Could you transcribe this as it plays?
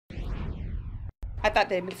I thought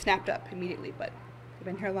they'd been snapped up immediately, but they've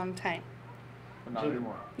been here a long time. Not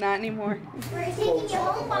anymore. Not anymore. We're taking you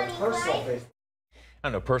home, Bonnie, right? I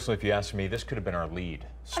don't know, personally, if you ask me, this could have been our lead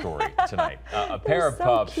story tonight. A pair of so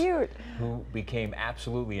pups cute. who became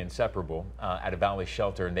absolutely inseparable at a Valley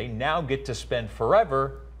shelter, and they now get to spend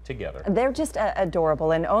forever together. They're just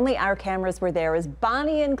adorable, and only our cameras were there as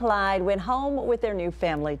Bonnie and Clyde went home with their new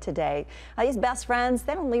family today. These best friends,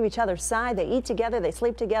 they don't leave each other's side. They eat together, they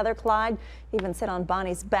sleep together. Clyde even sit on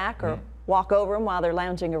Bonnie's back or walk over them while they're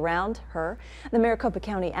lounging around her. The Maricopa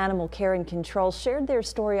County Animal Care and Control shared their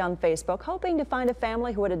story on Facebook, hoping to find a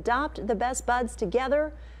family who would adopt the best buds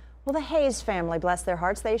together. Well, the Hayes family, bless their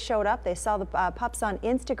hearts, they showed up. They saw the pups on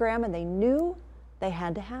Instagram, and they knew they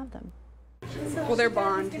had to have them. Well, their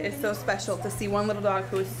bond is so special to see one little dog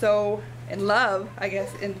who is so in love, I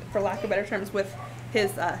guess, for lack of better terms, with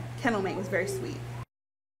his kennel mate was very sweet.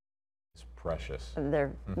 It's precious.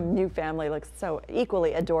 Their new family looks so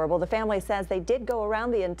equally adorable. The family says they did go around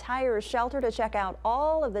the entire shelter to check out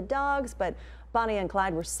all of the dogs, but Bonnie and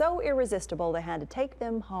Clyde were so irresistible they had to take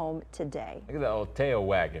them home today. Look at that old tail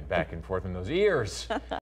wagging back and forth in those ears.